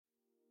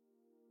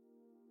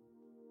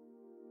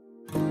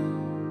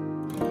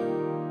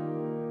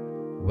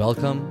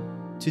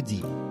Welcome to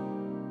Deep,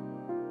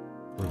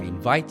 where we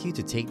invite you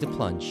to take the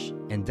plunge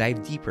and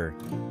dive deeper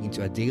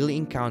into a daily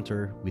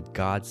encounter with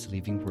God's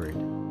living Word.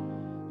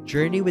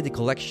 Journey with a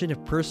collection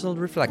of personal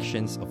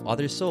reflections of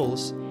other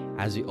souls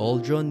as we all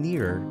draw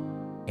nearer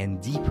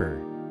and deeper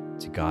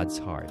to God's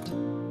heart.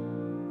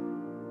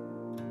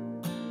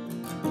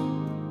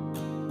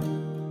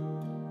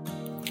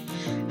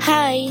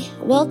 Hi,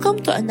 welcome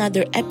to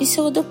another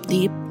episode of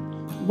Deep,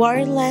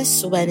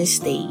 Warless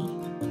Wednesday.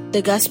 The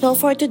Gospel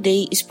for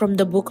today is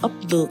from the book of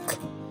Luke,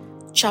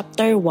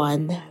 chapter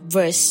 1,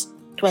 verse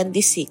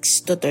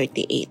 26 to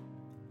 38.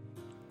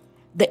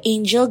 The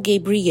angel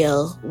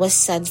Gabriel was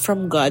sent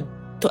from God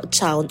to a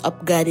town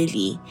of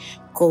Galilee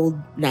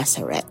called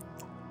Nazareth,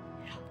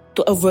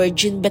 to a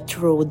virgin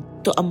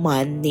betrothed to a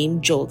man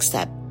named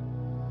Joseph,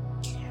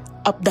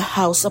 of the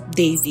house of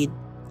David,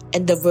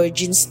 and the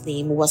virgin's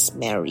name was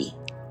Mary.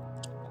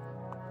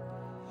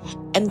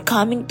 And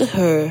coming to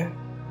her,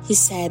 he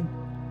said,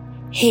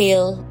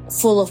 "Hail,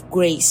 full of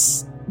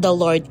grace, the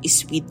Lord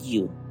is with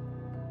you."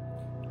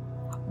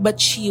 But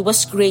she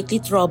was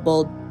greatly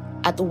troubled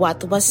at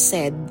what was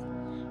said,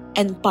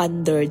 and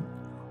pondered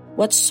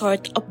what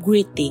sort of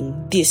greeting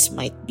this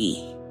might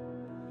be.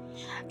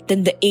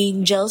 Then the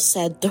angel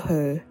said to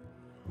her,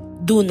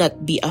 "Do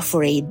not be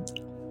afraid,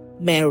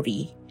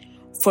 Mary,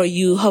 for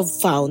you have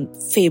found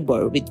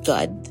favor with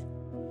God.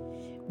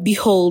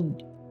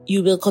 Behold,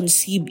 you will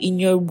conceive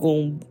in your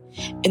womb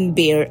and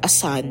bear a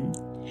son,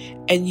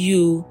 and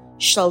you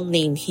shall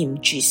name him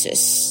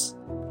Jesus.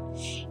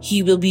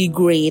 He will be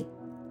great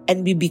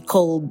and be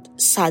called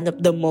Son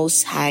of the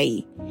Most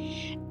High,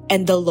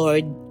 and the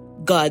Lord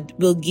God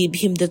will give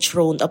him the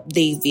throne of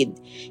David,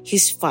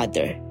 his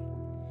father,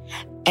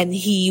 and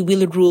he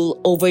will rule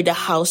over the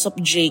house of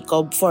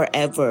Jacob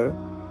forever,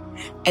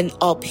 and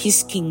of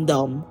his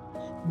kingdom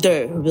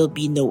there will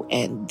be no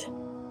end."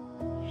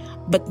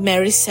 But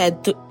Mary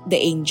said to the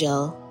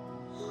angel,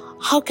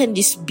 "How can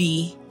this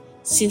be,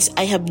 since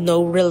I have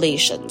no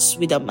relations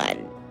with a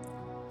man?"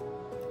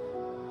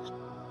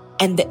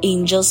 And the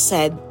angel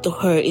said to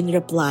her in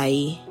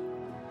reply,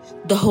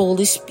 "The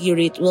Holy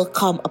Spirit will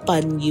come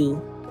upon you,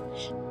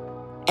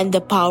 and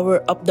the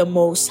power of the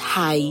Most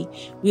High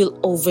will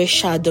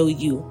overshadow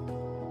you.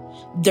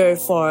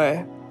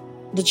 Therefore,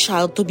 the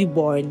child to be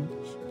born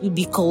will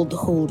be called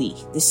Holy,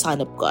 the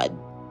Son of God.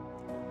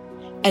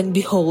 And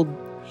behold,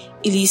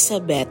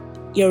 Elizabeth,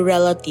 your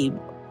relative,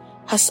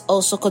 has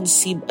also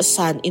conceived a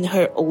son in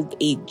her old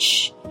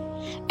age,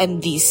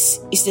 and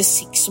this is the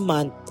 6th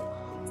month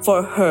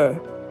for her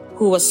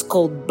who was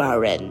called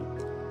barren.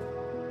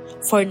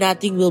 For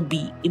nothing will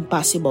be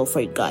impossible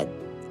for God."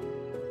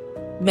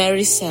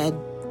 Mary said,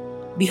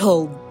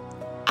 "Behold,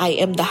 I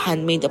am the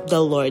handmaid of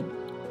the Lord.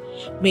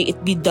 May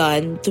it be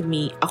done to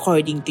me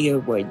according to your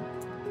word."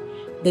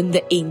 Then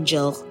the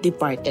angel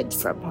departed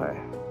from her.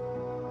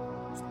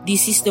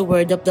 This is the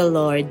word of the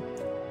Lord.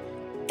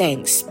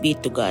 Thanks be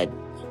to God.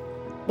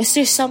 Was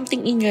there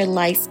something in your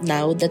life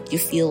now that you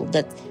feel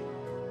that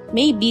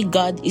maybe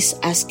God is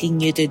asking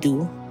you to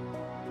do?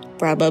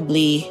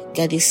 Probably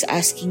God is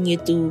asking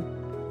you to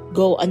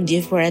go on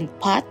different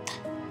path,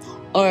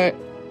 or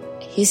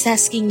He's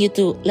asking you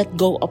to let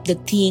go of the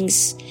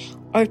things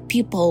or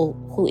people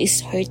who is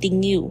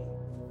hurting you.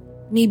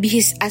 Maybe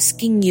He's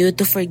asking you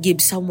to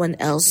forgive someone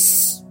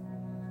else,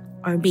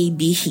 or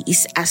maybe He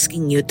is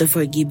asking you to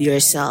forgive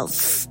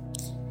yourself.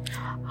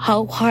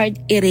 How hard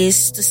it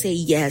is to say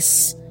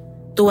yes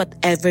to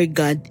whatever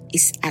God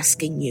is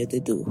asking you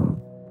to do.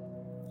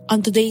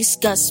 On today's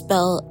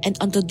Gospel and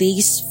on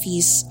today's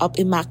Feast of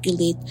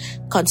Immaculate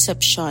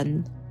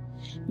Conception,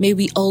 may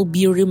we all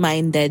be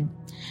reminded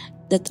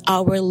that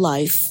our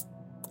life,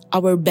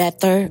 our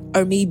better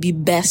or maybe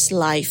best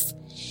life,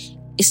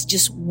 is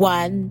just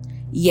one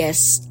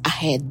yes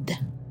ahead.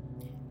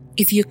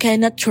 If you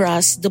cannot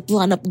trust the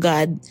plan of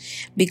God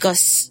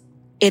because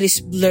it is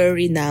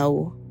blurry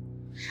now,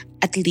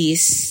 at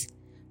least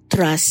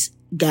trust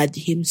God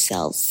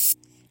Himself.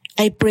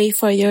 I pray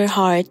for your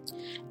heart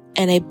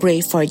and I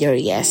pray for your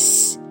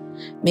yes.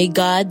 May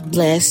God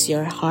bless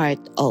your heart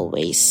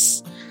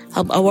always.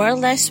 Have a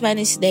Warless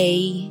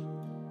Wednesday.